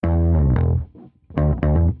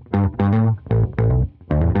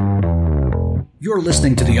You're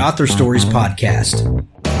listening to the Author Stories Podcast,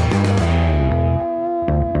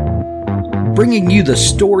 bringing you the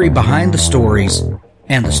story behind the stories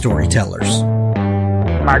and the storytellers.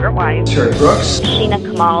 Margaret White, Terry Brooks, Sheena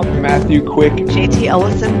Kamal, Matthew Quick, JT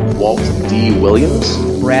Ellison, Walt D. Williams,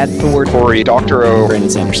 Brad Thor, Corey Doctorow, Brandon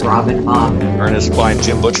Sanderson, Robin Mom, Ernest Blind,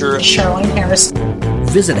 Jim Butcher, Sherwin Harris.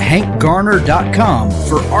 Visit hankgarner.com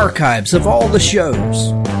for archives of all the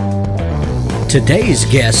shows. Today's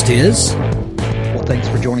guest is... Well, thanks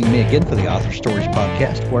for joining me again for the Author Stories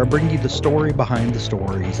Podcast, where I bring you the story behind the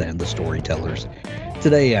stories and the storytellers.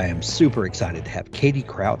 Today, I am super excited to have Katie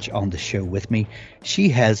Crouch on the show with me. She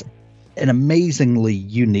has an amazingly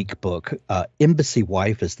unique book. Embassy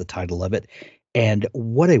Wife is the title of it. And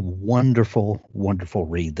what a wonderful, wonderful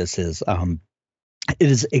read this is.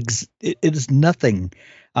 It is nothing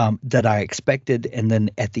that I expected, and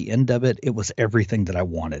then at the end of it, it was everything that I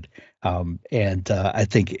wanted. I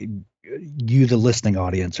think you, the listening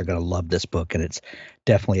audience, are going to love this book, and it's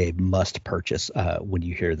definitely a must purchase when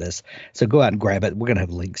you hear this. So go out and grab it. We're going to have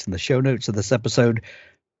links in the show notes of this episode.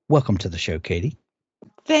 Welcome to the show, Katie.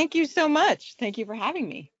 Thank you so much. Thank you for having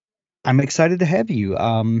me. I'm excited to have you.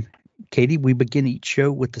 Katie, we begin each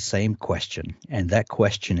show with the same question, and that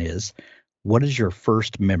question is, what is your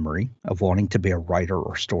first memory of wanting to be a writer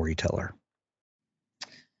or storyteller?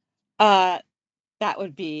 That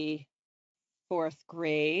would be fourth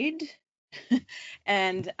grade.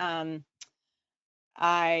 And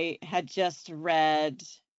I had just read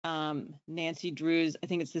Nancy Drew's, I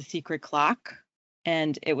think it's The Secret Clock.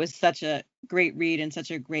 And it was such a great read and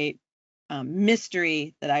such a great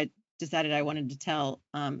mystery that I decided I wanted to tell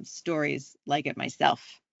stories like it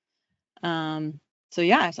myself. So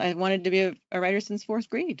I wanted to be a writer since fourth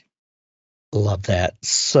grade. Love that.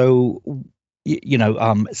 So,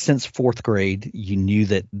 since fourth grade, you knew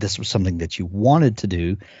that this was something that you wanted to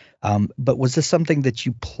do. But was this something that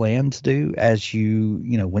you planned to do as you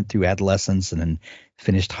went through adolescence and then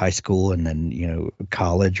finished high school and then,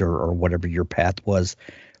 college or whatever your path was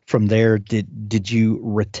from there? Did you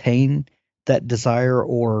retain that desire,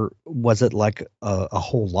 or was it like a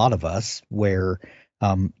whole lot of us where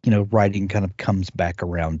writing kind of comes back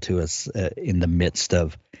around to us in the midst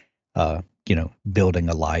of, building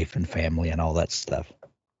a life and family and all that stuff?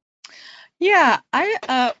 Yeah,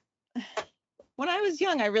 when I was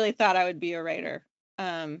young, I really thought I would be a writer.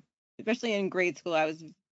 Especially in grade school, I was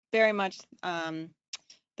very much the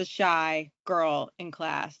shy girl in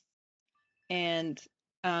class, and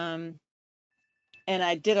I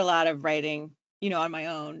did a lot of writing, on my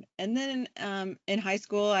own. And then in high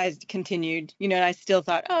school, I continued, and I still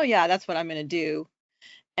thought, oh yeah, that's what I'm going to do.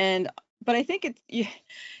 But I think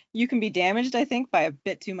you can be damaged, I think, by a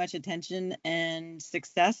bit too much attention and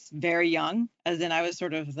success very young, as in I was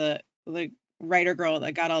sort of the writer girl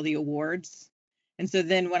that got all the awards. And so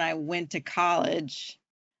then when I went to college,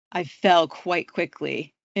 I fell quite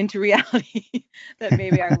quickly into reality that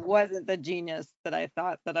maybe I wasn't the genius that I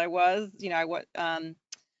thought that I was.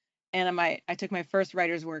 I took my first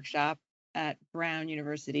writer's workshop at Brown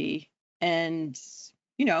University, and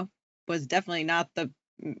was definitely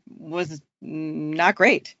was not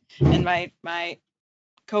great. And my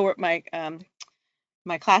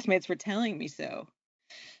classmates were telling me so.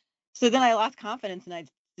 So then I lost confidence, and I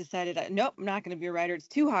decided, nope, I'm not going to be a writer. It's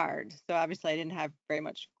too hard. So obviously I didn't have very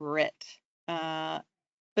much grit. But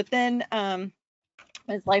then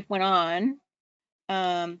as life went on,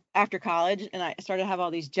 after college, and I started to have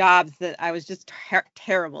all these jobs that I was just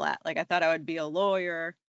terrible at. Like I thought I would be a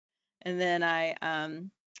lawyer, and then I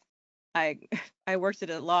worked at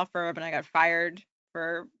a law firm, and I got fired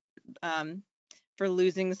for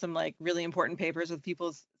losing some like really important papers with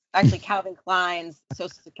people's, actually Calvin Klein's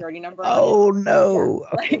social security number. Oh no!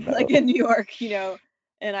 Like in New York,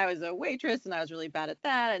 And I was a waitress, and I was really bad at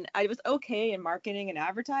that. And I was okay in marketing and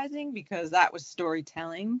advertising because that was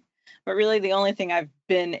storytelling. But really, the only thing I've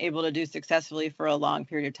been able to do successfully for a long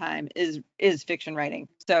period of time is fiction writing.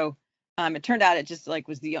 So it turned out it just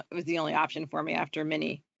was the only option for me after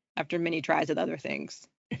many tries at other things.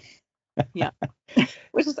 Yeah,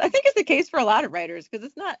 which I think is the case for a lot of writers, because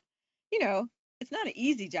it's not, it's not an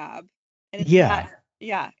easy job, and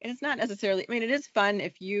it's not necessarily. I mean, it is fun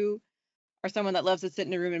if you are someone that loves to sit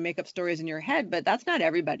in a room and make up stories in your head, but that's not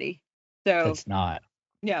everybody. So it's not.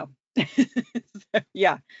 No. So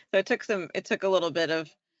it took a little bit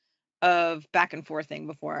of back and forth thing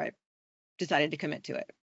before I decided to commit to it.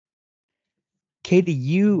 Katie,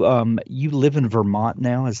 you live in Vermont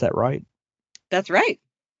now, is that right? That's right.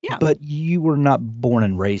 Yeah. But you were not born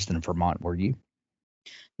and raised in Vermont, were you?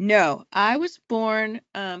 No, I was born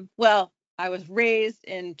I was raised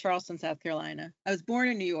in Charleston, South Carolina. I was born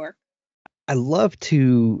in New York. I love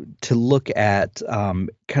to look at kind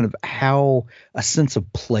of how a sense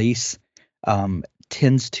of place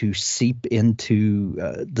tends to seep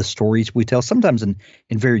into the stories we tell, sometimes in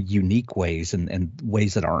very unique ways and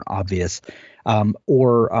ways that aren't obvious,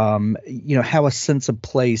 or how a sense of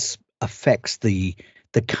place affects the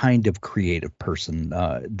kind of creative person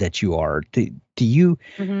that you are. Do you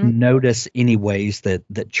Mm-hmm. notice any ways that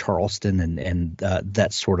Charleston and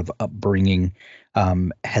that sort of upbringing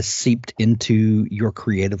has seeped into your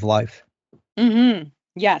creative life? Mm-hmm.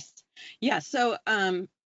 Yes. Yeah. So,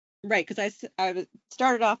 right, because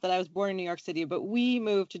started off that I was born in New York City, but we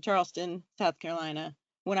moved to Charleston, South Carolina,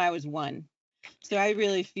 when I was 1. So I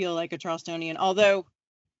really feel like a Charlestonian, although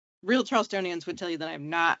real Charlestonians would tell you that I'm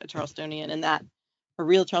not a Charlestonian, and that a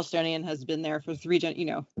real Charlestonian has been there for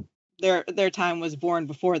their time was born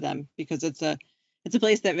before them, because it's a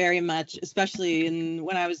place that very much, especially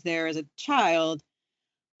when I was there as a child,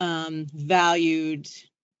 valued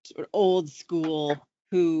sort of old school,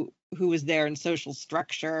 who was there in social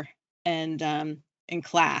structure and in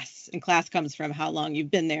class. And class comes from how long you've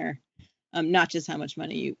been there, not just how much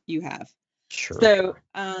money you have. Sure.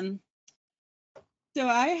 So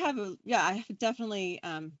I have definitely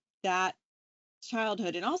that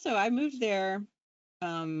childhood. And also I moved there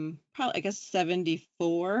probably, I guess,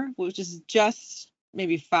 74, which is just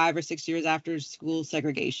maybe 5 or 6 years after school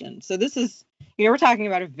segregation. So this is, we're talking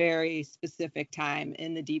about a very specific time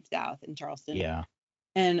in the Deep South in Charleston. Yeah.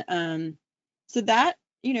 And so that,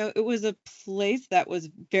 it was a place that was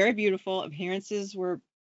very beautiful. Appearances were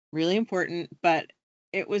really important, but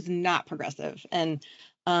it was not progressive, and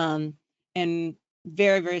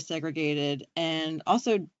very, very segregated. And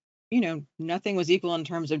also, nothing was equal in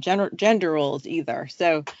terms of gender roles either.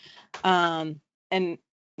 So, and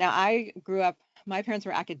now I grew up, my parents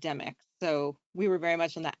were academics, so we were very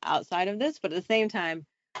much on the outside of this, but at the same time,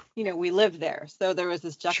 we lived there. So there was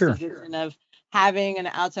this Sure. juxtaposition of having an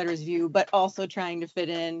outsider's view, but also trying to fit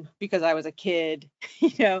in because I was a kid,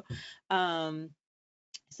 you know.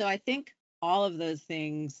 So I think all of those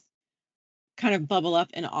things kind of bubble up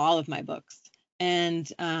in all of my books. And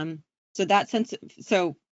so that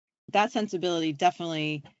sensibility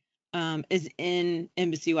definitely is in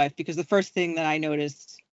Embassy Wife, because the first thing that I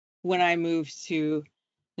noticed when I moved to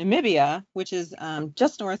Namibia, which is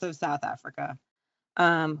just north of South Africa,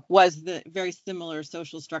 was the very similar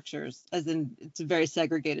social structures, as in it's a very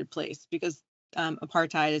segregated place, because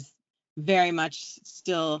apartheid is very much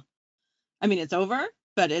still, I mean, it's over,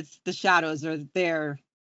 but the shadows are there,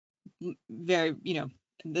 very,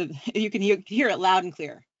 you can hear it loud and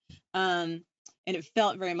clear. And it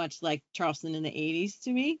felt very much like Charleston in the 80s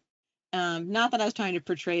to me. Not that I was trying to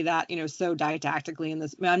portray that, so didactically in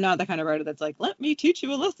this. I mean, I'm not the kind of writer that's like, let me teach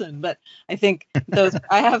you a lesson. But I think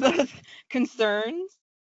I have those concerns,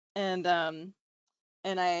 and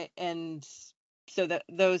so that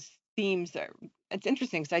those themes are. It's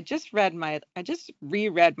interesting because I just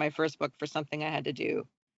reread my first book for something I had to do,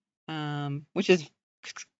 which is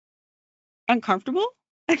uncomfortable.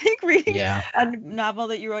 I think reading a novel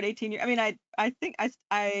that you wrote 18 years. I mean, I think I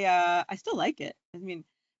still like it. I mean,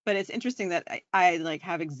 but it's interesting that I like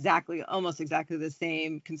have almost exactly the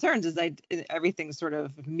same concerns as everything's sort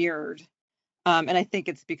of mirrored. And I think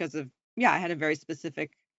it's because of, I had a very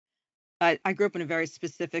specific, I grew up in a very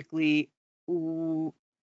specifically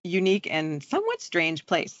unique and somewhat strange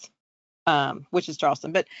place, which is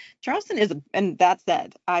Charleston. But Charleston and that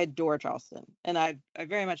said, I adore Charleston, and I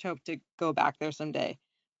very much hope to go back there someday.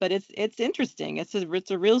 But it's interesting. It's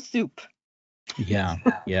a real soup. Yeah,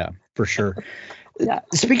 for sure. Yeah.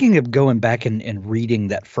 Speaking of going back and reading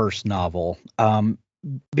that first novel,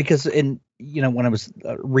 because when I was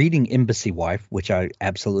reading Embassy Wife, which I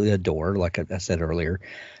absolutely adore, like I said earlier,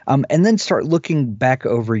 and then start looking back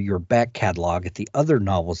over your back catalog at the other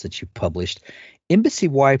novels that you published, Embassy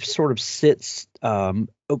Wife sort of sits to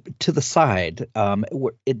the side.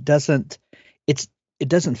 It doesn't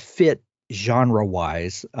fit genre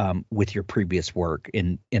wise with your previous work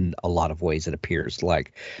in a lot of ways. It appears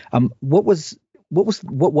like what was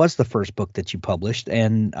the first book that you published,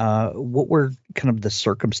 and what were kind of the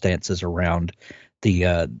circumstances around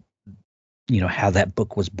the how that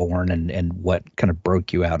book was born, and what kind of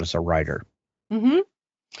broke you out as a writer? Mm-hmm.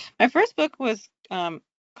 My first book was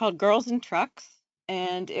called Girls in Trucks,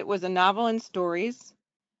 and it was a novel and stories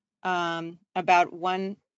about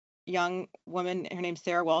one young woman. Her name's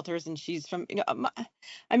Sarah Walters, and she's from,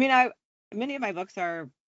 many of my books are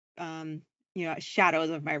shadows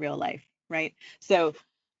of my real life, right? So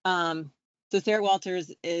Sarah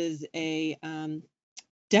Walters is a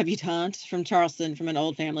debutante from Charleston, from an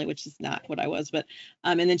old family, which is not what I was, but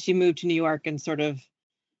and then she moved to New York and sort of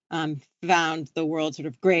found the world sort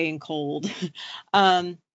of gray and cold.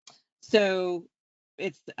 So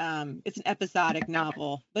it's an episodic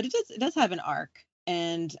novel, but it does have an arc.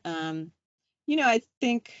 And I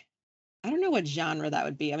think, I don't know what genre that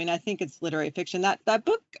would be. I mean, I think it's literary fiction. That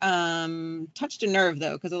book touched a nerve,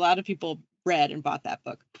 though, because a lot of people read and bought that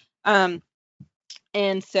book.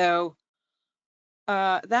 And so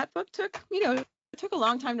that book took a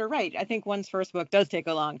long time to write. I think one's first book does take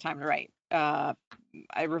a long time to write. I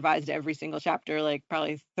revised every single chapter like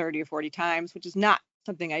probably 30 or 40 times, which is not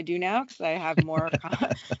something I do now because I have more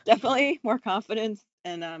definitely more confidence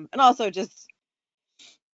and also just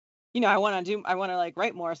I want to like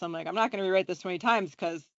write more, so I'm like, I'm not going to rewrite this 20 times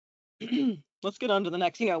because let's get on to the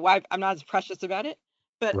next. Why I'm not as precious about it.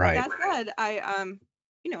 But Right. that said, I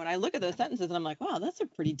when I look at those sentences and I'm like, wow, that's a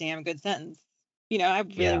pretty damn good sentence. I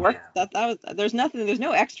really worked that was there's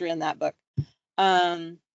no extra in that book.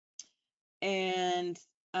 And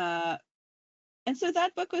so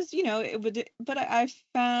that book was, but I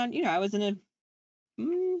found, I was in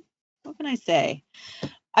what can I say?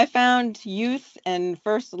 I found youth and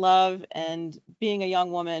first love and being a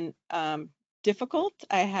young woman difficult.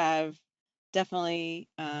 I have definitely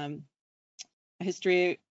a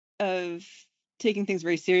history of taking things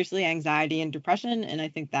very seriously, anxiety and depression. And I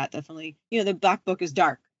think that definitely, the Black Book is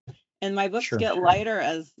dark. And my books Sure. get lighter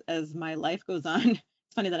as my life goes on.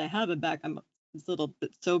 It's funny that I have a back. It's a little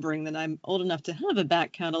bit sobering that I'm old enough to have a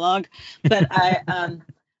back catalog. But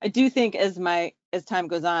I do think as time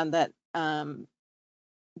goes on that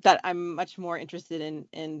that I'm much more interested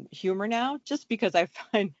in humor now, just because I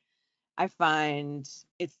find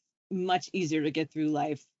it's much easier to get through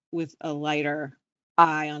life with a lighter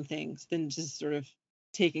eye on things than just sort of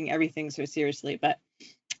taking everything so seriously. But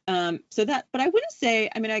but I wouldn't say,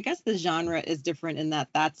 I mean, I guess the genre is different in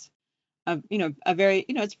that's a very,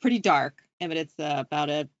 it's pretty dark, but it's about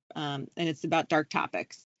and it's about dark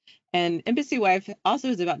topics. And Embassy Wife also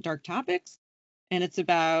is about dark topics, and it's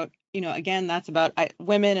about, again, that's about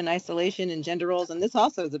women in isolation and gender roles. And this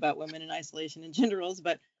also is about women in isolation and gender roles,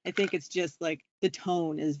 but I think it's just like the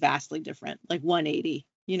tone is vastly different, like 180,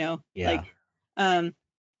 Yeah. like,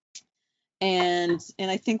 and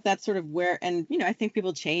I think that's sort of where, and, I think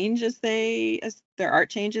people change as their art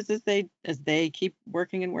changes, as they keep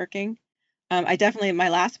working and working. I definitely, my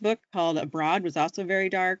last book called Abroad was also very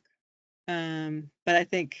dark. But I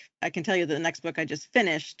think I can tell you that the next book I just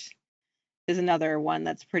finished is another one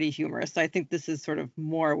that's pretty humorous. So I think this is sort of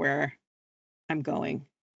more where I'm going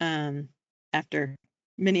after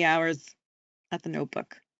many hours at the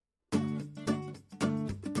Notebook.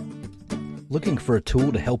 Looking for a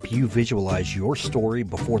tool to help you visualize your story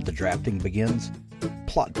before the drafting begins?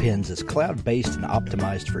 PlotPens is cloud-based and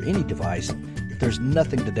optimized for any device. There's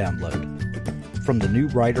nothing to download. From the new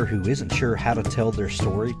writer who isn't sure how to tell their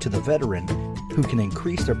story to the veteran who can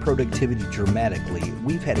increase their productivity dramatically,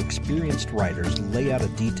 we've had experienced writers lay out a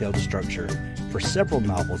detailed structure for several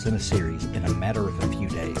novels in a series in a matter of a few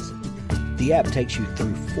days. The app takes you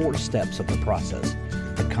through 4 steps of the process: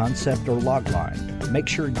 the concept or log line. Make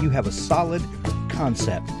sure you have a solid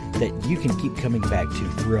concept that you can keep coming back to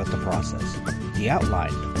throughout the process. The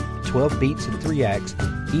outline, 12 beats and 3 acts,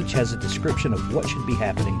 each has a description of what should be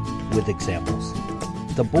happening with examples.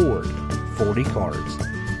 The board, 40 cards.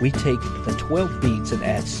 We take the 12 beats and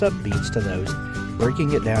add sub-beats to those,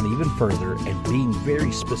 breaking it down even further and being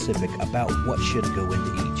very specific about what should go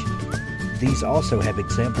into each. These also have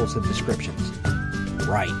examples and descriptions.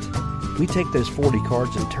 Right. We take those 40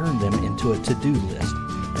 cards and turn them into a to-do list.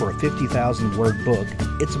 For a 50,000-word book,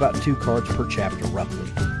 it's about 2 cards per chapter roughly.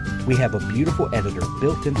 We have a beautiful editor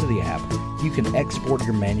built into the app. You can export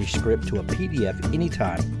your manuscript to a PDF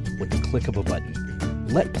anytime with the click of a button.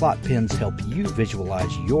 Let PlotPens help you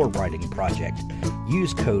visualize your writing project.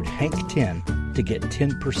 Use code HANK10 to get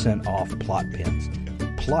 10% off PlotPens.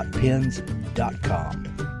 PlotPens.com.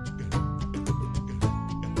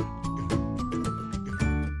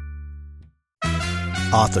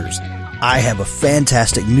 Authors, I have a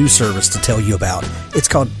fantastic new service to tell you about. It's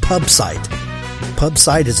called PubSite.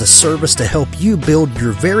 PubSite is a service to help you build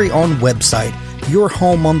your very own website, your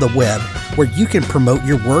home on the web, where you can promote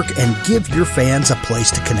your work and give your fans a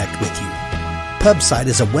place to connect with you. PubSite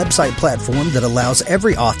is a website platform that allows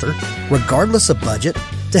every author, regardless of budget,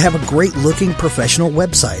 to have a great-looking professional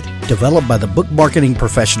website developed by the book marketing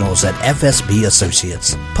professionals at FSB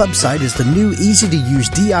Associates. PubSite is the new easy-to-use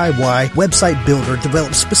DIY website builder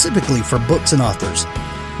developed specifically for books and authors.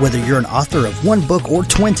 Whether you're an author of 1 book or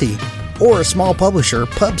 20, or a small publisher,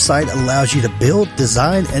 PubSite allows you to build,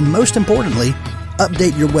 design, and most importantly,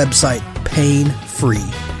 update your website pain-free.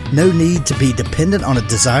 No need to be dependent on a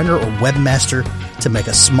designer or webmaster. to make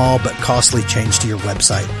a small but costly change to your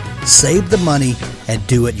website. Save the money and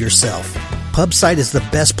do it yourself. PubSite is the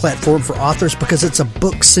best platform for authors because it's a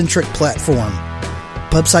book-centric platform.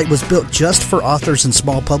 PubSite was built just for authors and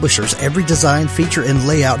small publishers. Every design, feature, and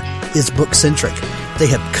layout is book-centric. They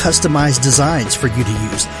have customized designs for you to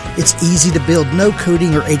use. It's easy to build. No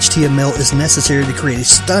coding or HTML is necessary to create a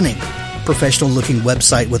stunning, professional-looking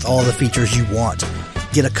website with all the features you want.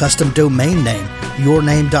 Get a custom domain name,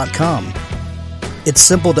 yourname.com. It's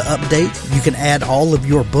simple to update. You can add all of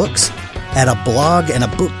your books, add a blog and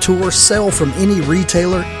a book tour, sell from any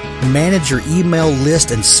retailer, manage your email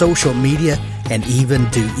list and social media, and even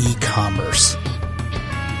do e-commerce.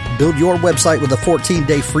 Build your website with a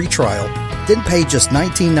 14-day free trial, then pay just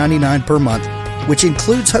 $19.99 per month, which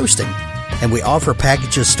includes hosting. And we offer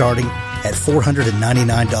packages starting at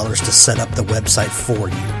 $499 to set up the website for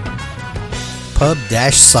you.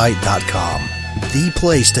 Pub-site.com, the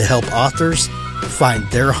place to help authors find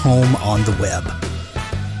their home on the web.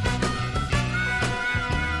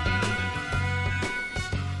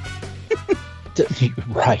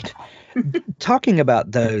 Right. Talking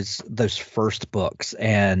about those first books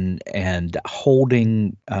and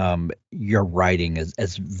holding your writing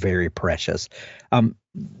as very precious.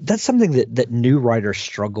 That's something that new writers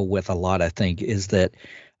struggle with a lot, I think, is that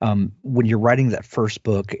when you're writing that first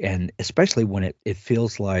book, and especially when it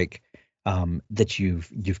feels like that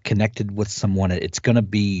you've connected with someone, it's going to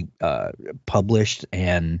be published,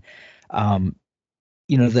 and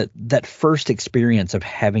that first experience of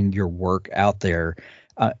having your work out there,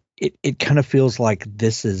 it kind of feels like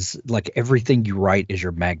this is like everything you write is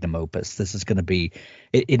your magnum opus. This is going to be,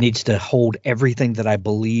 it needs to hold everything that I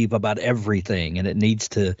believe about everything. And it needs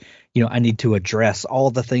to, I need to address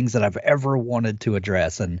all the things that I've ever wanted to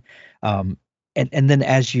address. And then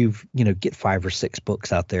as you've, get 5 or 6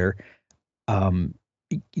 books out there,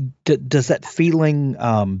 does that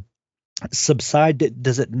feeling, subside?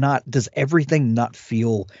 Does everything not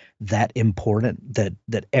feel that important,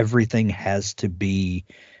 that everything has to be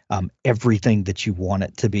everything that you want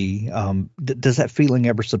it to be? Does that feeling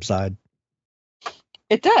ever subside?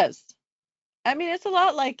 It does. I mean, it's a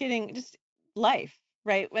lot like getting just life,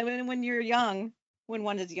 right? When you're young, when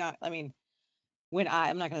one is young, I mean,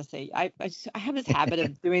 I'm not going to say, I have this habit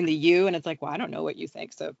of doing the you, and it's like, well, I don't know what you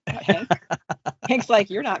think. So Hank's like,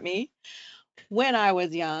 you're not me. When I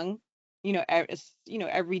was young,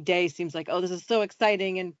 every day seems like, oh, this is so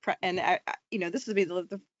exciting, and this will be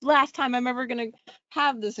the last time I'm ever going to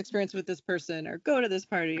have this experience with this person, or go to this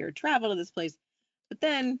party, or travel to this place. But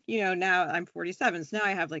then, now I'm 47, so now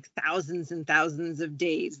I have like thousands and thousands of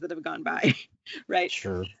days that have gone by, right?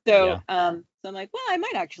 Sure. So, so I'm like, well, I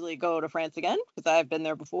might actually go to France again because I've been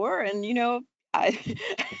there before, and I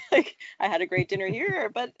I had a great dinner here,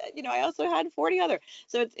 but I also had 40 other.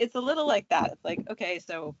 So it's a little like that. It's like, okay,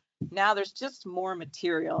 so now there's just more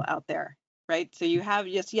material out there, right? So you have,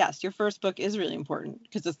 yes, your first book is really important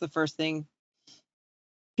because it's the first thing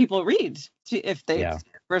people read if they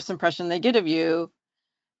first impression they get of you.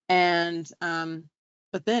 And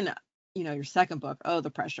but then your second book,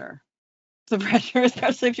 the pressure,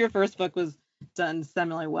 especially if your first book was done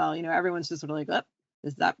seminally well, everyone's just sort of like, oh,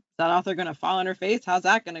 is that author going to fall on her face? How's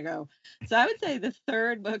that going to go? So I would say the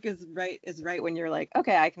third book is right when you're like,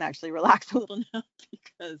 okay, I can actually relax a little now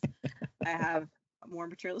because I have more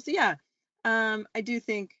material. So yeah, I do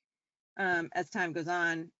think as time goes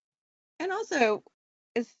on, and also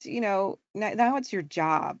it's now it's your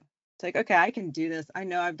job. It's like, okay, I can do this. I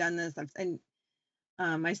know I've done this. And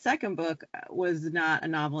my second book was not a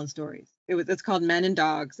novel and stories. It's called Men and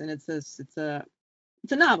Dogs, and it's a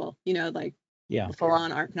novel. Full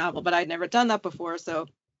on art novel. But I'd never done that before, so.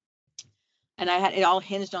 And it all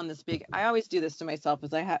hinged on this big. I always do this to myself,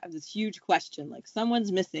 is I have this huge question, like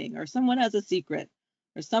someone's missing, or someone has a secret,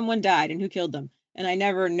 or someone died, and who killed them? And I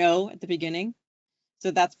never know at the beginning. So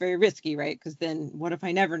that's very risky, right? Because then what if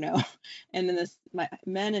I never know? And then my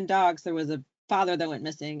Men and Dogs, there was a father that went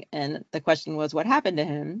missing, and the question was, what happened to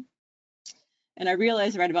him? And I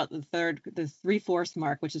realized right about the 3/4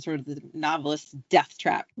 mark, which is sort of the novelist's death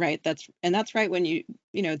trap, right? That's right when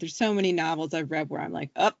there's so many novels I've read where I'm like,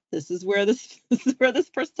 oh, this is where this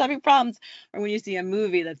person's having problems. Or when you see a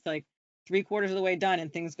movie that's like 3/4 of the way done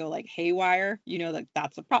and things go like haywire,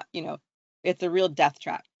 that's it's a real death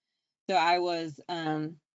trap. So I was,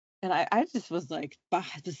 and I just was like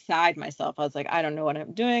beside myself. I was like, I don't know what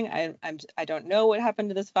I'm doing. I don't know what happened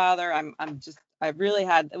to this father.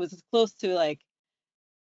 It was as close to like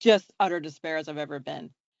just utter despair as I've ever been.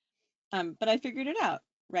 But I figured it out,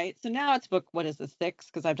 right? So now it's book, what is this, 6?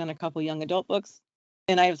 Because I've done a couple young adult books.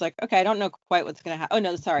 And I was like, okay, I don't know quite what's going to happen. Oh,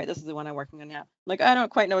 no, sorry. This is the one I'm working on now. Like, I don't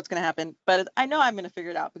quite know what's going to happen, but I know I'm going to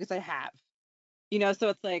figure it out because I have, so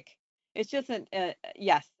it's like, it's just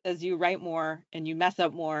yes, as you write more and you mess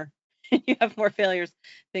up more, and you have more failures,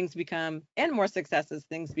 things become, and more successes,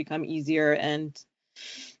 things become easier. And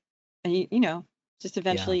just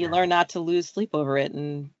eventually you learn not to lose sleep over it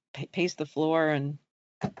and pace the floor and,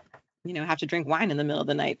 have to drink wine in the middle of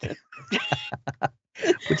the night to,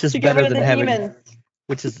 which is to get better rid of than the having demons.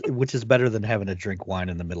 which is better than having to drink wine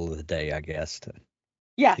in the middle of the day, I guess.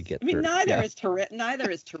 Yes, To get I mean through. neither Yeah.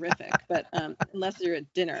 is terrific, but unless you're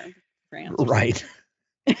at dinner, France. Right.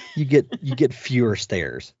 You get fewer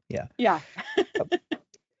stares. Yeah. Yeah.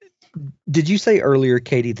 Did you say earlier,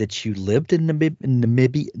 Katie, that you lived in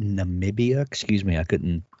Namibia? Excuse me, I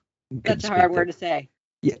couldn't That's a speak hard there. word to say.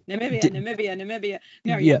 Yeah. Namibia.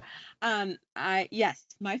 No, Yeah. yes,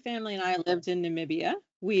 my family and I lived in Namibia.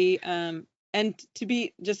 We and to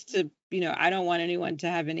be just to I don't want anyone to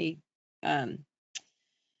have any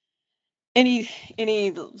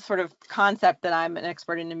sort of concept that I'm an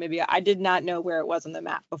expert in Namibia. I did not know where it was on the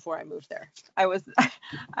map before I moved there.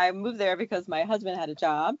 I moved there because my husband had a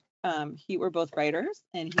job. We're both writers,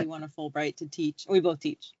 and he won a Fulbright to teach. We both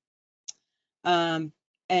teach.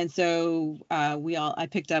 And so I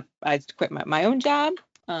quit my own job,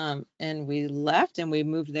 and we left, and we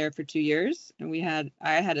moved there for 2 years. And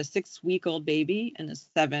I had a 6-week-old baby and a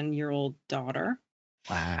 7-year-old daughter.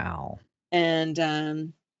 Wow. And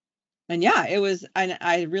yeah, it was,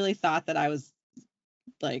 I really thought that I was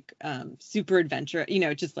like super adventurous,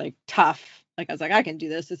 just like tough. Like I was like, I can do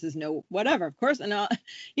this. This is no whatever, of course. And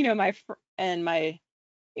my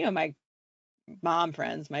mom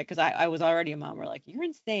friends, because I was already a mom, were like, you're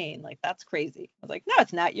insane. Like, that's crazy. I was like, no,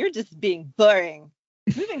 it's not. You're just being boring.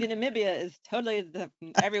 Moving to Namibia is totally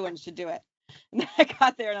everyone should do it. And then I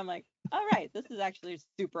got there and I'm like, all right, this is actually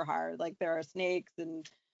super hard. Like there are snakes and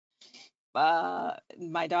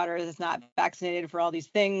my daughter is not vaccinated for all these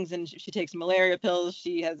things, and she takes malaria pills.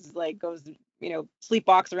 She has goes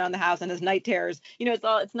sleepwalks around the house and has night terrors.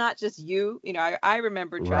 It's not just you. I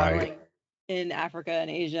remember traveling in Africa and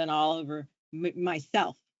Asia and all over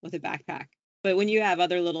myself with a backpack. But when you have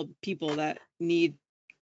other little people that need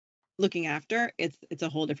looking after, it's a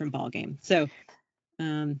whole different ball game. So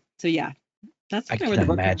yeah, that's I kind of can where the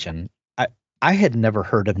book imagine. I had never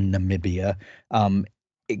heard of Namibia,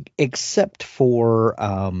 except for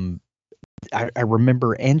I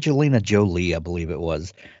remember Angelina Jolie, I believe it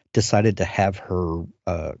was, decided to have her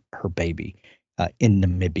baby in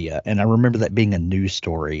Namibia, and I remember that being a news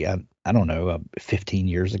story. I don't know, 15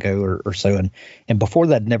 years ago or so, and before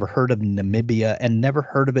that, I'd never heard of Namibia and never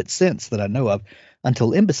heard of it since that I know of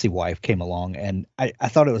until Embassy Wife came along, and I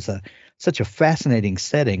thought it was such a fascinating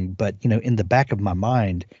setting, but in the back of my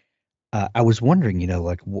mind. I was wondering,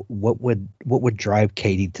 like what would drive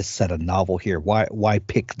Katie to set a novel here? Why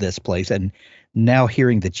pick this place? And now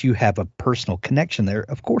hearing that you have a personal connection there,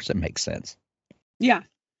 of course it makes sense. Yeah.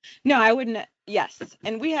 No, I wouldn't. Yes.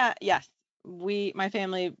 And my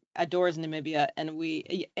family adores Namibia,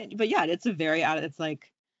 but yeah, it's it's like,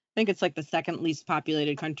 I think it's like the second least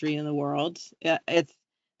populated country in the world. It's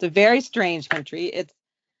a very strange country. It's,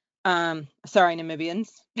 sorry,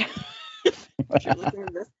 Namibians. If you're listening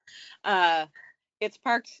to this. It's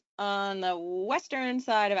parked on the western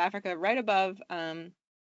side of Africa, right above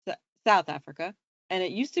South Africa, and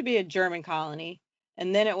it used to be a German colony,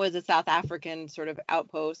 and then it was a South African sort of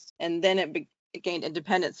outpost, and then it gained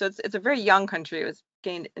independence. So it's a very young country. It was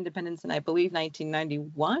gained independence in, I believe,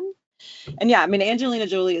 1991. And yeah, I mean, Angelina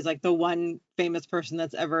Jolie is like the one famous person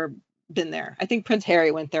that's ever been there. I think Prince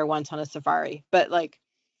Harry went there once on a safari, but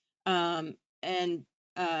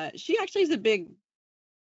she actually is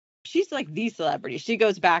she's like the celebrity. She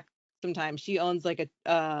goes back sometimes. She owns like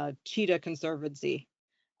a cheetah conservancy.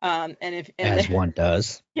 As one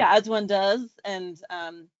does. Yeah, as one does. And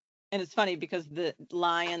it's funny because the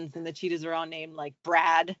lions and the cheetahs are all named like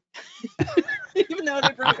Brad, even though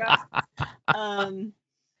they broke up.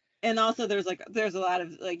 And also there's a lot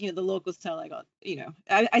of the locals tell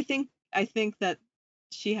I think that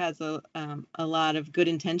she has a lot of good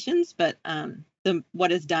intentions, but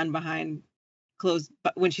what is done behind closed,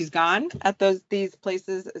 but when she's gone at these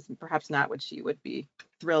places is perhaps not what she would be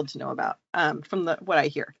thrilled to know about, from what I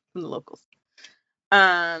hear from the locals.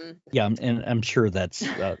 Yeah, and I'm sure that's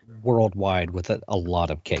worldwide with a lot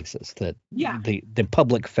of cases that the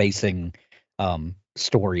public facing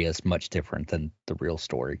story is much different than the real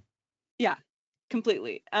story. Yeah,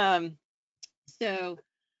 completely. So,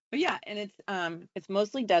 but yeah, and it's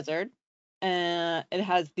mostly desert. It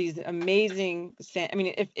has these amazing I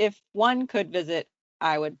mean, if one could visit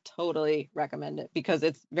I would totally recommend it because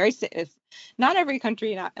it's very safe. It's not every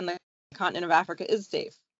country in the continent of Africa is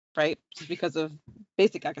safe, right? Just because of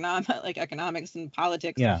basic economics and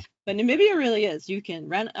politics. Yeah. But Namibia really is. You can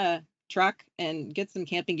rent a truck and get some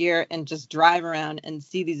camping gear and just drive around and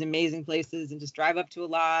see these amazing places and just drive up to a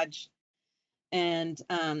lodge and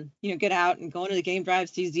get out and go into the game drive,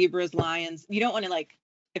 see zebras, lions. You don't want to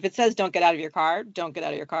if it says don't get out of your car, don't get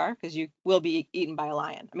out of your car because you will be eaten by a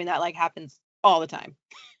lion. I mean, that happens all the time.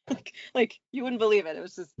 like you wouldn't believe it. It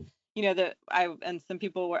was just, and some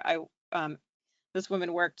people were, this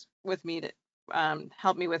woman worked with me to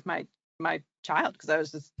help me with my child because I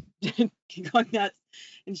was just going nuts.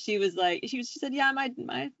 And she was like, she said, yeah, my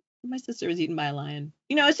sister was eaten by a lion.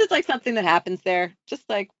 It's just like something that happens there. Just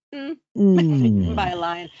like, eaten by a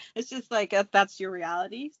lion. It's just like, that's your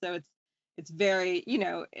reality. So it's very,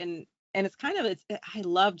 and it's kind of, I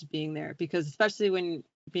loved being there because especially when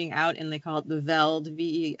being out in, they call it the Veld,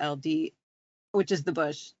 VELD, which is the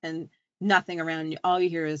bush and nothing around you. All you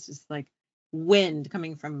hear is just like wind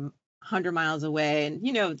coming from 100 miles away. And,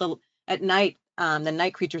 at night, the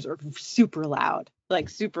night creatures are super loud. And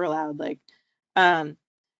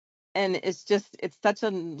it's such a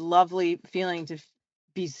lovely feeling to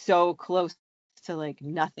be so close to like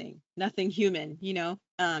nothing human,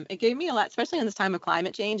 it gave me a lot, especially in this time of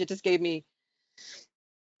climate change. It just gave me,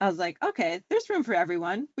 I was like, okay, there's room for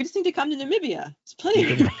everyone. We just need to come to Namibia. There's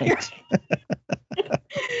plenty of room here.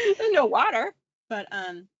 There's no water, but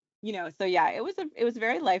so yeah, it was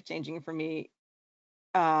very life-changing for me,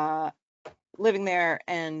 living there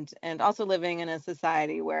and also living in a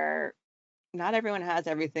society where not everyone has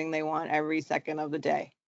everything they want every second of the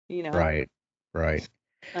day, Right.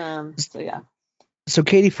 So yeah. So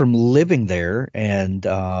Katie, from living there and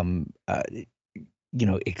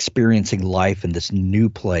experiencing life in this new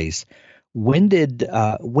place, when did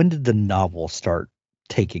the novel start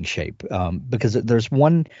taking shape? Because there's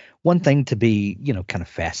one thing to be kind of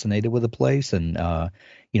fascinated with a place and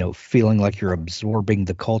feeling like you're absorbing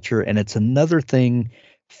the culture, and it's another thing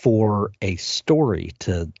for a story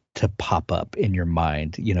to pop up in your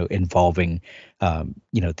mind, involving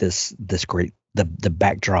this great the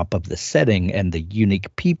backdrop of the setting and the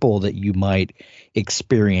unique people that you might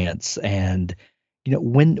experience. And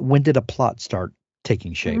when did a plot start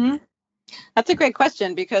taking shape? Mm-hmm. That's a great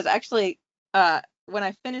question because actually when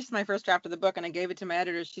I finished my first draft of the book and I gave it to my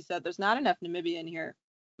editor, she said there's not enough Namibia in here.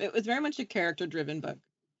 It was very much a character driven book.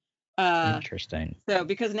 Interesting. So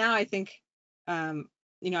because now I think I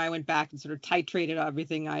went back and sort of titrated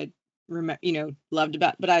everything I loved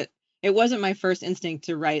about, but it wasn't my first instinct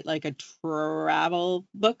to write like a travel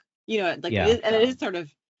book, it is sort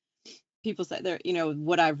of, people say there,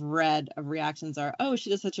 what I've read of reactions are, oh, she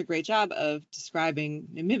does such a great job of describing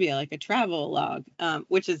Namibia like a travel log,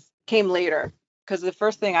 which came later because the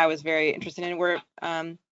first thing I was very interested in were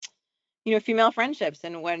female friendships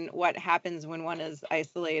and what happens when one is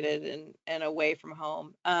isolated and away from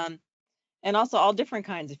home, and also all different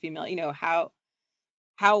kinds of female,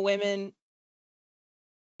 how women,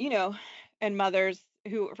 and mothers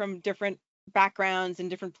who from different backgrounds and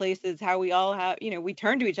different places, how we all have, we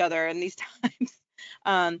turn to each other in these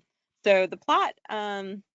times. So the plot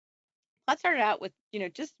started out with,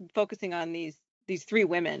 just focusing on these three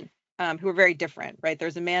women who are very different, right?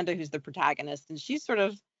 There's Amanda, who's the protagonist, and she's sort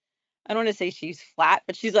of, I don't want to say she's flat,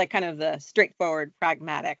 but she's like kind of the straightforward,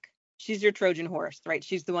 pragmatic. She's your Trojan horse, right?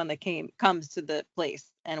 She's the one that comes to the place,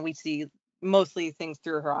 and we see mostly things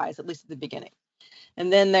through her eyes, at least at the beginning.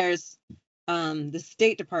 And then there's the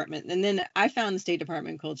State Department. And then I found the State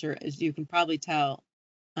Department culture, as you can probably tell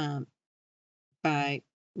by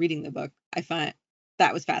reading the book, I find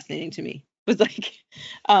that was fascinating to me. It was like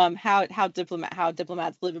how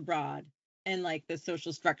diplomats live abroad and like the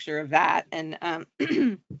social structure of that. And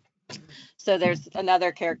so there's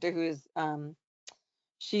another character who's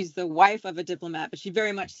she's the wife of a diplomat, but she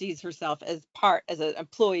very much sees herself as an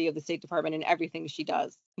employee of the State Department in everything she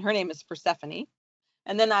does. Her name is Persephone.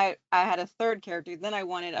 And then I had a third character. Then I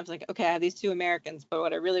was like, okay, I have these two Americans, but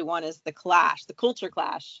what I really want is the culture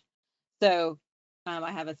clash. So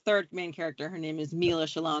I have a third main character. Her name is Mila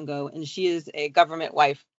Shalongo, and she is a government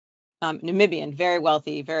wife, Namibian, very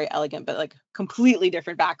wealthy, very elegant, but like completely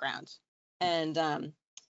different background. And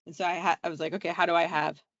so I was like, okay, how do I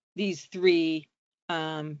have these three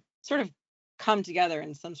sort of come together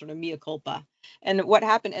in some sort of mea culpa? And what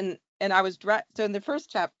happened, and I was so in the first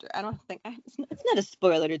chapter, I don't think it's not a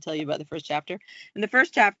spoiler to tell you about the first chapter. In the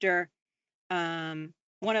first chapter,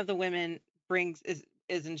 one of the women is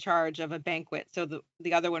in charge of a banquet. So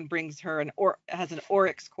the other one brings her has an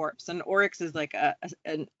oryx corpse. An oryx is like a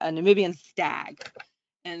Namibian stag,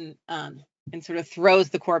 and and sort of throws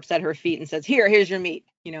the corpse at her feet and says, here's your meat,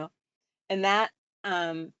 and that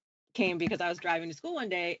came because I was driving to school one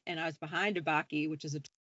day and I was behind a Baki, which is a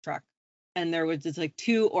truck, and there was just like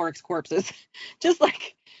 2 oryx corpses just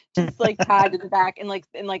like tied to the back and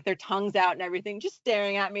like their tongues out and everything, just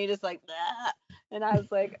staring at me, just like that. And I was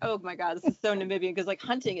like, oh my God, this is so Namibian, because like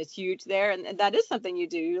hunting is huge there, and that is something you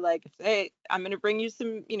do. You're like, hey, I'm gonna bring you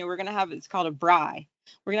some, we're gonna have, it's called a braai.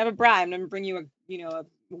 We're gonna have a braai. I'm gonna bring you a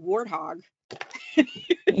warthog.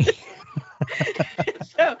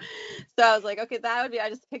 so I was like, okay, that would be, I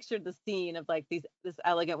just pictured the scene of like this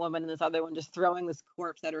elegant woman and this other one just throwing this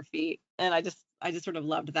corpse at her feet, and I just sort of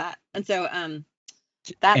loved that. And so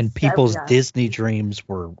that's, and people's Disney dreams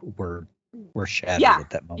were shattered at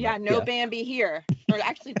that moment. Yeah, no Bambi here, or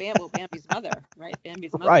actually Bambi's mother, right?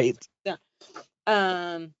 Bambi's mother. Right. Yeah.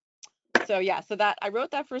 So that I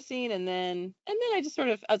wrote that first scene, and then I just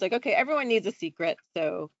I was like, okay, everyone needs a secret.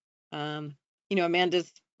 So,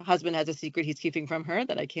 Amanda's husband has a secret he's keeping from her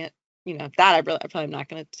that I can't, that I probably am not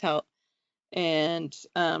going to tell. And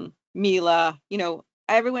Mila,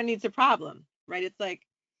 everyone needs a problem, right? It's like,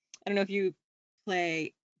 I don't know if you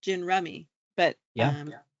play gin rummy, but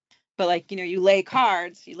but like, you lay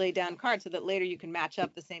down cards so that later you can match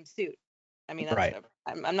up the same suit. I mean, that's right.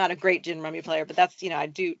 I'm not a great gin rummy player, but that's, I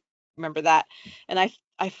do remember that. And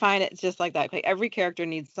I find it just like that. Like every character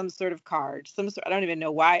needs some sort of card, I don't even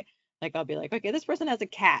know why. Like I'll be like, okay, this person has a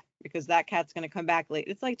cat because that cat's going to come back late.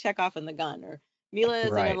 It's like Chekhov and the gun, or Mila is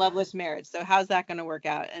in a loveless marriage. So how's that going to work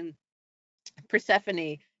out? And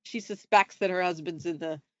Persephone, she suspects that her husband's in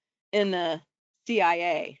the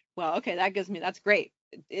CIA. Well, okay, that's great.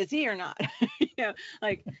 Is he or not?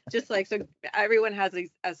 So everyone has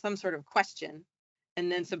some sort of question.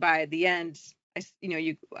 And then so by the end,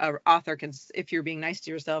 author can, if you're being nice to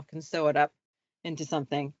yourself, can sew it up into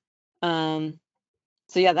something. So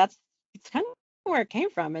yeah, it's kind of where it came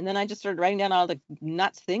from. And then I just started writing down all the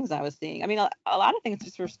nuts things I was seeing. I mean, a lot of things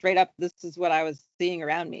just were straight up, this is what I was seeing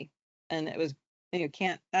around me. And it was,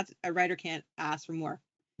 that's a writer can't ask for more,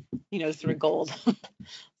 sort of gold.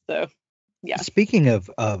 So yeah. Speaking of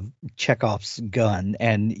Chekhov's gun,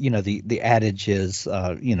 and the adage is,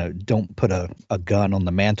 don't put a gun on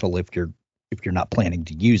the mantle if you're not planning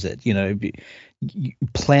to use it. You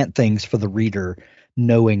plant things for the reader,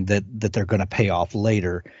 knowing that they're going to pay off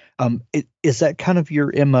later. Is that kind of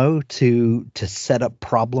your MO to set up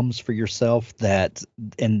problems for yourself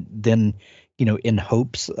and then in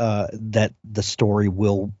hopes that the story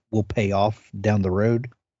will pay off down the road?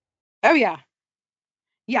 Oh yeah.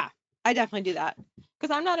 I definitely do that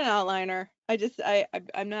because I'm not an outliner.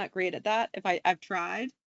 I'm not great at that. I've tried,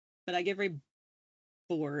 but I get very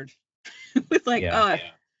bored with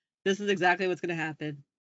this is exactly what's going to happen.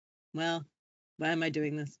 Well, why am I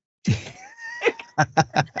doing this?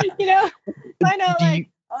 I know, like,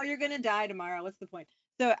 oh, you're going to die tomorrow. What's the point?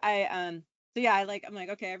 So I'm like,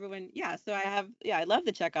 okay, everyone. Yeah. So I love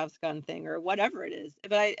the Chekhov's gun thing or whatever it is,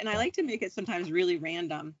 but I like to make it sometimes really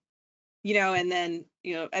random. And then,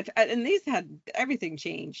 and these had everything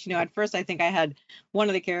changed. At first I think I had one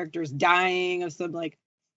of the characters dying of some like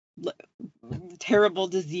terrible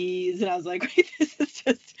disease. And I was like, wait, this is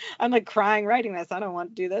just, I'm like crying writing this. I don't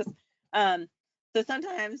want to do this. So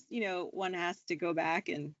sometimes, one has to go back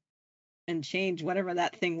and change whatever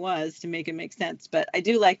that thing was to make it make sense. But I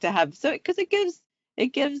do like to have, because it gives,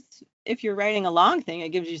 if you're writing a long thing, it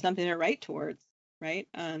gives you something to write towards. Right.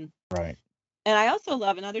 Right. And I also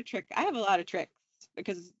love another trick. I have a lot of tricks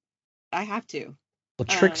because I have to. Well,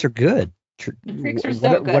 tricks are good. Tricks are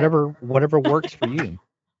so good. Whatever works for you.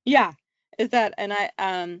 Yeah, is that, and I,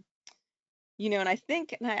 and I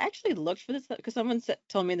think, and I actually looked for this because someone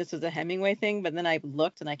told me this was a Hemingway thing, but then I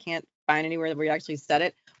looked and I can't find anywhere where you actually said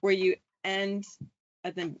it, where you end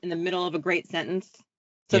in the middle of a great sentence,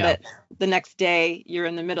 so that the next day you're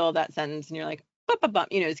in the middle of that sentence and you're like,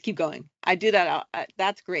 just keep going. I do that.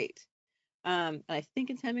 That's great. And I think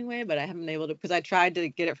it's Hemingway, but I haven't been able to, because I tried to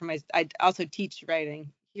get it from I also teach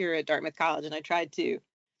writing here at Dartmouth College, and I tried to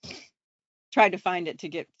find it to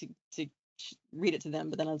get to read it to them,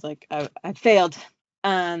 but then I was like, I failed.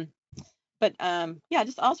 Just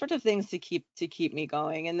all sorts of things to keep me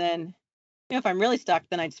going. And then, if I'm really stuck,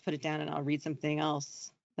 then I just put it down and I'll read something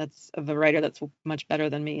else that's of a writer that's much better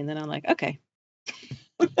than me. And then I'm like, okay,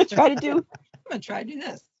 I'm gonna try to do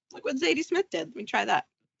this. Look what Zadie Smith did. Let me try that.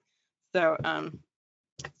 So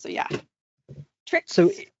yeah. Tricks.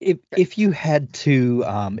 So if you had to,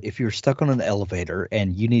 if you're stuck on an elevator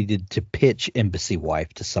and you needed to pitch Embassy Wife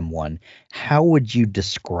to someone, how would you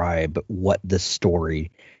describe what the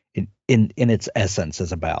story in its essence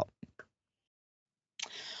is about?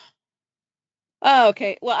 Oh,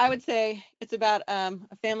 okay. Well, I would say it's about a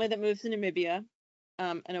family that moves to Namibia,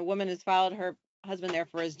 and a woman has followed her husband there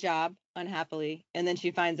for his job unhappily, and then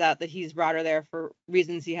she finds out that he's brought her there for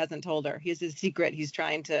reasons he hasn't told her. He has his secret he's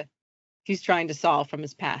trying to solve from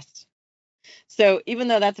his past. So even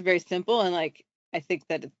though that's very simple, and like I think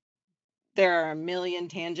that there are a million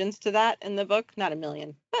tangents to that in the book, not a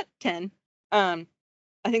million, but 10. I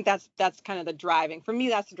think that's kind of the driving, for me,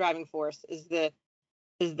 that's the driving force, is the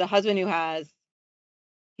husband who has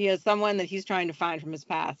someone that he's trying to find from his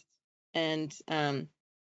past. And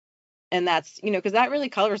that's, because that really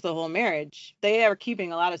colors the whole marriage. They are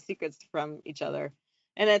keeping a lot of secrets from each other.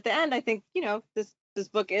 And at the end, I think, this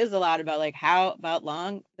book is a lot about like how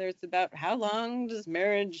long does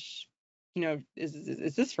marriage,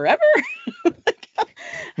 is this forever?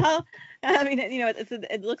 How, I mean,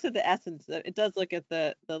 it looks at the essence. It does look at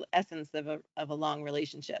the essence of a long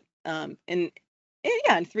relationship. In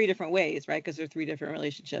 3 different ways, right? Because there are 3 different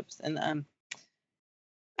relationships. And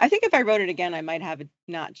I think if I wrote it again, I might have it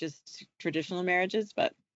not just traditional marriages,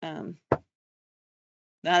 but no,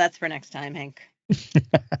 that's for next time, Hank.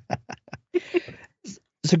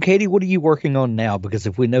 So, Katie, what are you working on now? Because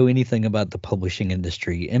if we know anything about the publishing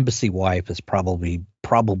industry, Embassy Wife has probably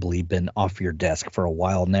been off your desk for a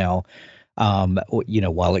while now.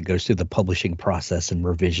 While it goes through the publishing process and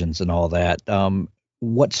revisions and all that.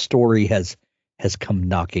 What story has come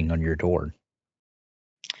knocking on your door?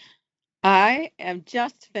 I have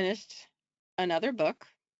just finished another book.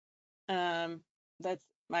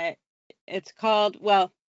 It's called,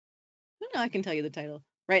 well, I don't know, I can tell you the title.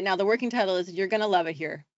 Right now, the working title is You're Gonna Love It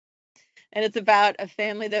Here. And it's about a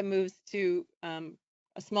family that moves to a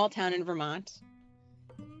small town in Vermont.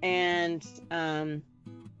 And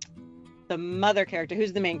the mother character,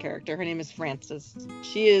 who's the main character, her name is Frances.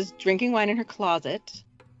 She is drinking wine in her closet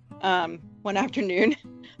one afternoon,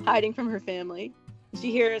 hiding from her family.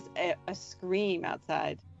 She hears a scream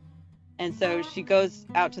outside. And so she goes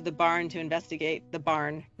out to the barn to investigate the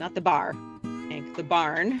barn, not the bar, Hank, the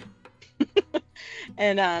barn.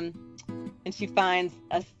 And she finds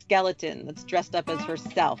a skeleton that's dressed up as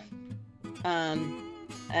herself.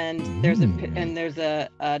 And there's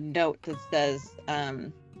a note that says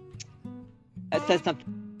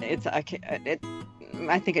something.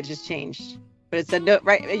 I think it just changed, but it said, no,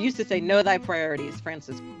 right. It used to say, "Know thy priorities,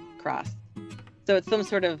 Frances Cross." So it's some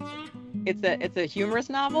sort of, it's a humorous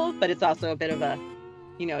novel, but it's also a bit of a,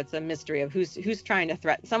 it's a mystery of who's trying to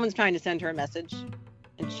threaten. Someone's trying to send her a message,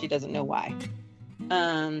 and she doesn't know why.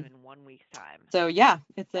 In 1 week's time. So yeah,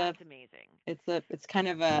 That's amazing. It's kind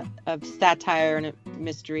of a satire and a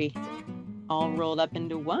mystery all rolled up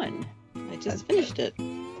into one. I just finished it.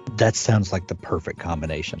 That sounds like the perfect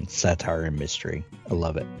combination, satire and mystery. I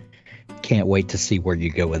love it. Can't wait to see where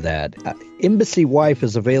you go with that. Embassy Wife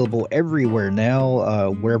is available everywhere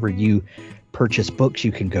now. Wherever you purchase books,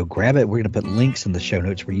 you can go grab it. We're going to put links in the show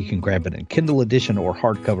notes where you can grab it in Kindle edition or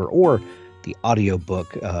hardcover, or the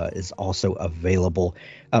audiobook is also available.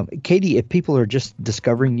 Katie, if people are just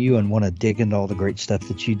discovering you and want to dig into all the great stuff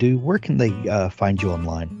that you do, where can they find you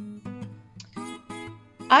online?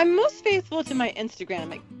 I'm most faithful to my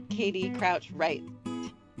Instagram at Katie Crouch Writes.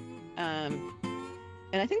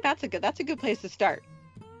 And I think that's a good place to start.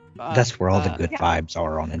 That's where all the good vibes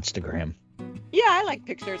are on Instagram. Yeah, I like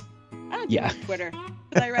pictures. I don't do much Twitter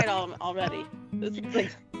because I write all already. This is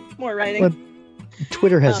like more writing. Well,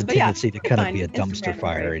 Twitter has a tendency to kind of fine. be a dumpster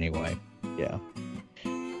fire anyway. Yeah.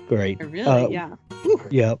 Great. Really? Yeah.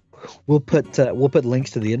 Yeah. We'll put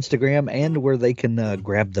links to the Instagram and where they can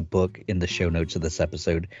grab the book in the show notes of this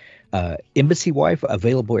episode. Embassy Wife,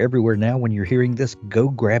 available everywhere now. When you're hearing this, go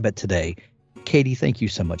grab it today. Katie, thank you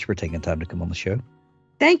so much for taking time to come on the show.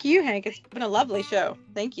 Thank you, Hank. It's been a lovely show.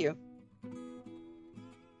 Thank you.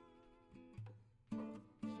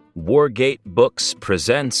 Wargate Books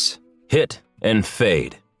presents Hit and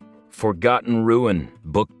Fade, Forgotten Ruin,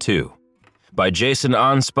 Book 2, by Jason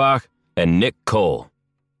Anspach and Nick Cole.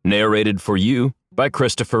 Narrated for you by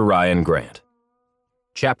Christopher Ryan Grant.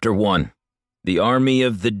 Chapter 1. The army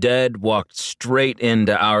of the dead walked straight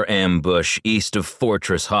into our ambush east of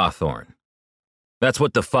Fortress Hawthorne. That's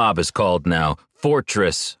what the FOB is called now,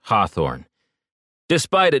 Fortress Hawthorne.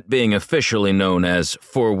 Despite it being officially known as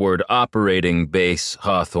Forward Operating Base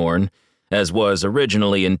Hawthorne, as was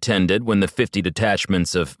originally intended when the 50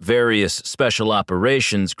 detachments of various special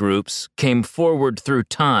operations groups came forward through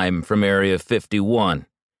time from Area 51.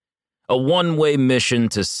 A one-way mission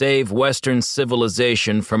to save Western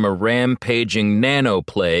civilization from a rampaging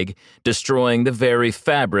nanoplague destroying the very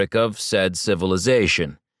fabric of said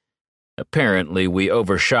civilization. Apparently, we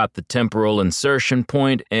overshot the temporal insertion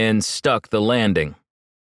point and stuck the landing.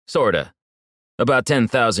 Sorta. about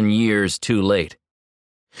 10,000 years too late.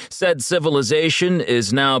 Said civilization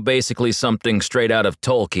is now basically something straight out of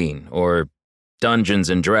Tolkien or Dungeons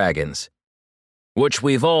and Dragons, which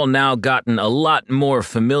we've all now gotten a lot more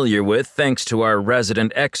familiar with thanks to our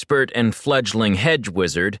resident expert and fledgling hedge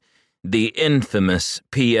wizard, the infamous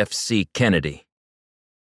PFC Kennedy.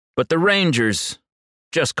 But the Rangers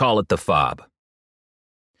just call it the FOB.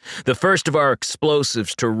 The first of our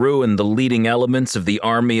explosives to ruin the leading elements of the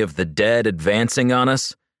Army of the Dead advancing on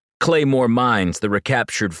us, Claymore Mines, the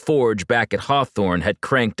recaptured forge back at Hawthorne had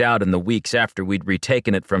cranked out in the weeks after we'd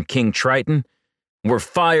retaken it from King Triton, were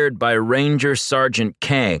fired by Ranger Sergeant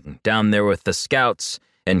Kang down there with the Scouts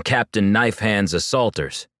and Captain Knifehand's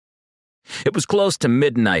assaulters. It was close to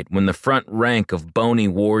midnight when the front rank of bony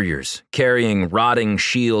warriors, carrying rotting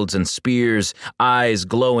shields and spears, eyes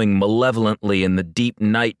glowing malevolently in the deep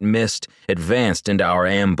night mist, advanced into our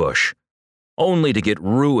ambush, only to get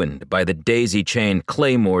ruined by the daisy-chained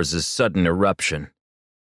claymores' sudden eruption.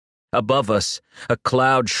 Above us, a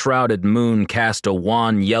cloud-shrouded moon cast a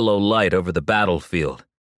wan yellow light over the battlefield.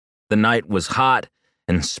 The night was hot,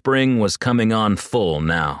 and spring was coming on full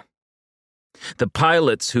now. The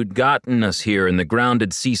pilots who'd gotten us here in the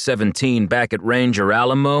grounded C-17 back at Ranger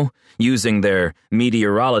Alamo, using their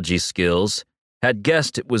meteorology skills, had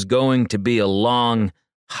guessed it was going to be a long,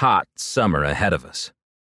 hot summer ahead of us,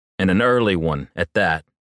 and an early one at that.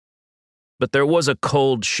 But there was a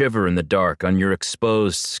cold shiver in the dark on your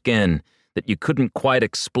exposed skin that you couldn't quite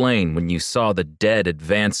explain when you saw the dead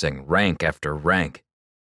advancing rank after rank.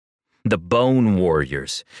 The bone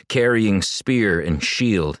warriors, carrying spear and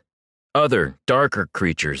shield. Other, darker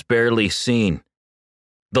creatures barely seen.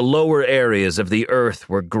 The lower areas of the earth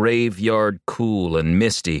were graveyard cool and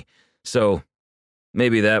misty, so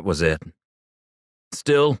maybe that was it.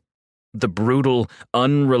 Still, the brutal,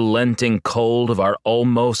 unrelenting cold of our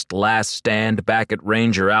almost last stand back at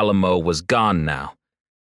Ranger Alamo was gone now.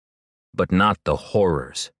 But not the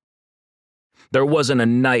horrors. There wasn't a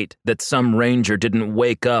night that some ranger didn't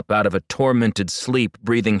wake up out of a tormented sleep,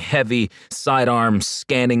 breathing heavy, sidearms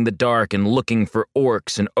scanning the dark and looking for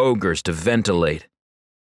orcs and ogres to ventilate.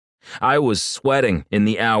 I was sweating in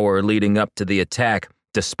the hour leading up to the attack,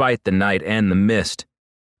 despite the night and the mist.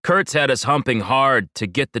 Kurtz had us humping hard to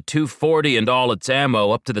get the 240 and all its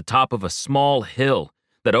ammo up to the top of a small hill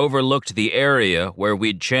that overlooked the area where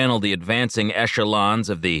we'd channel the advancing echelons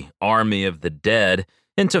of the Army of the Dead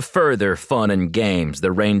into further fun and games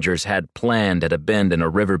the Rangers had planned at a bend in a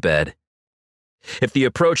riverbed. If the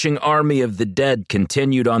approaching Army of the Dead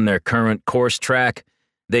continued on their current course track,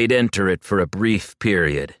 they'd enter it for a brief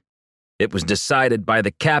period. It was decided by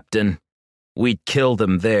the captain we'd kill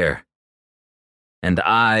them there. And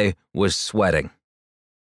I was sweating.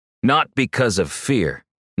 Not because of fear.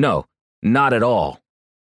 No, not at all.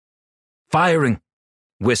 "Firing,"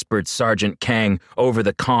 whispered Sergeant Kang over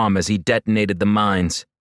the comm as he detonated the mines.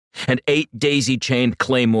 And 8 daisy-chained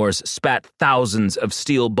claymores spat thousands of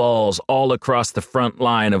steel balls all across the front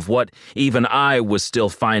line of what even I was still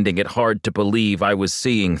finding it hard to believe I was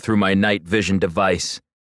seeing through my night vision device.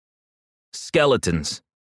 Skeletons.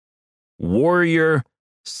 Warrior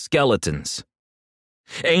skeletons.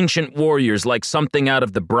 Ancient warriors like something out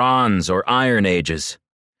of the Bronze or Iron Ages.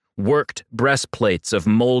 Worked breastplates of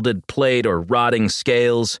molded plate or rotting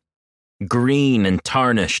scales. Green and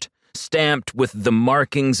tarnished, stamped with the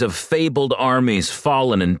markings of fabled armies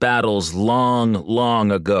fallen in battles long,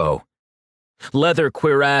 long ago. Leather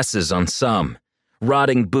cuirasses on some,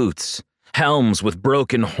 rotting boots, helms with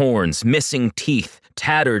broken horns, missing teeth,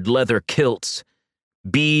 tattered leather kilts,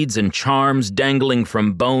 beads and charms dangling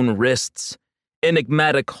from bone wrists,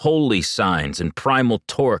 enigmatic holy signs and primal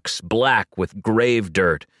torques black with grave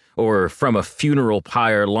dirt, or from a funeral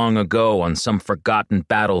pyre long ago on some forgotten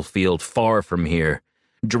battlefield far from here,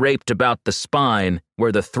 draped about the spine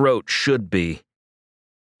where the throat should be,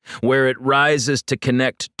 where it rises to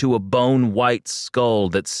connect to a bone-white skull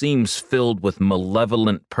that seems filled with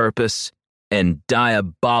malevolent purpose and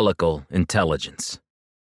diabolical intelligence,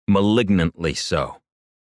 malignantly so.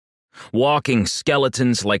 Walking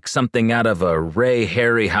skeletons like something out of a Ray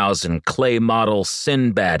Harryhausen clay model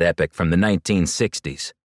Sinbad epic from the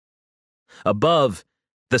 1960s. Above,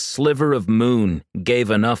 the sliver of moon gave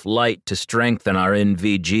enough light to strengthen our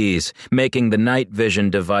NVGs, making the night vision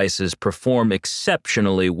devices perform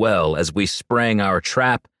exceptionally well as we sprang our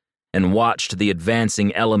trap and watched the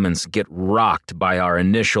advancing elements get rocked by our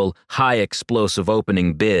initial high-explosive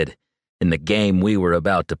opening bid in the game we were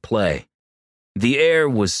about to play. The air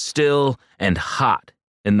was still and hot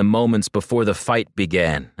in the moments before the fight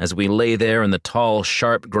began as we lay there in the tall,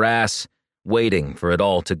 sharp grass, waiting for it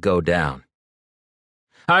all to go down.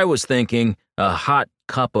 I was thinking A hot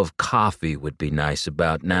cup of coffee would be nice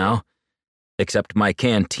about now. Except my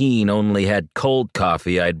canteen only had cold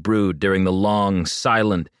coffee I'd brewed during the long,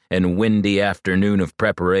 silent, and windy afternoon of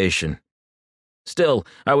preparation. Still,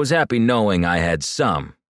 I was happy knowing I had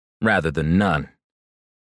some, rather than none.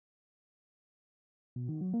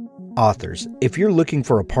 Authors, if you're looking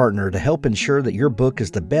for a partner to help ensure that your book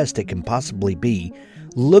is the best it can possibly be,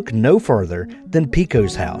 look no further than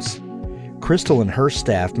Pico's House. Crystal and her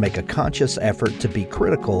staff make a conscious effort to be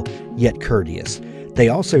critical yet courteous. They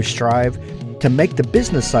also strive to make the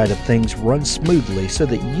business side of things run smoothly so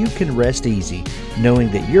that you can rest easy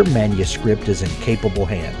knowing that your manuscript is in capable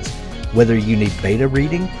hands. Whether you need beta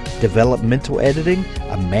reading, developmental editing,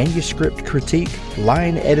 a manuscript critique,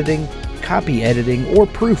 line editing, copy editing, or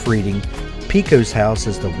proofreading, Pico's House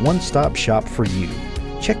is the one-stop shop for you.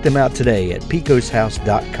 Check them out today at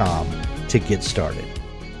picoshouse.com to get started.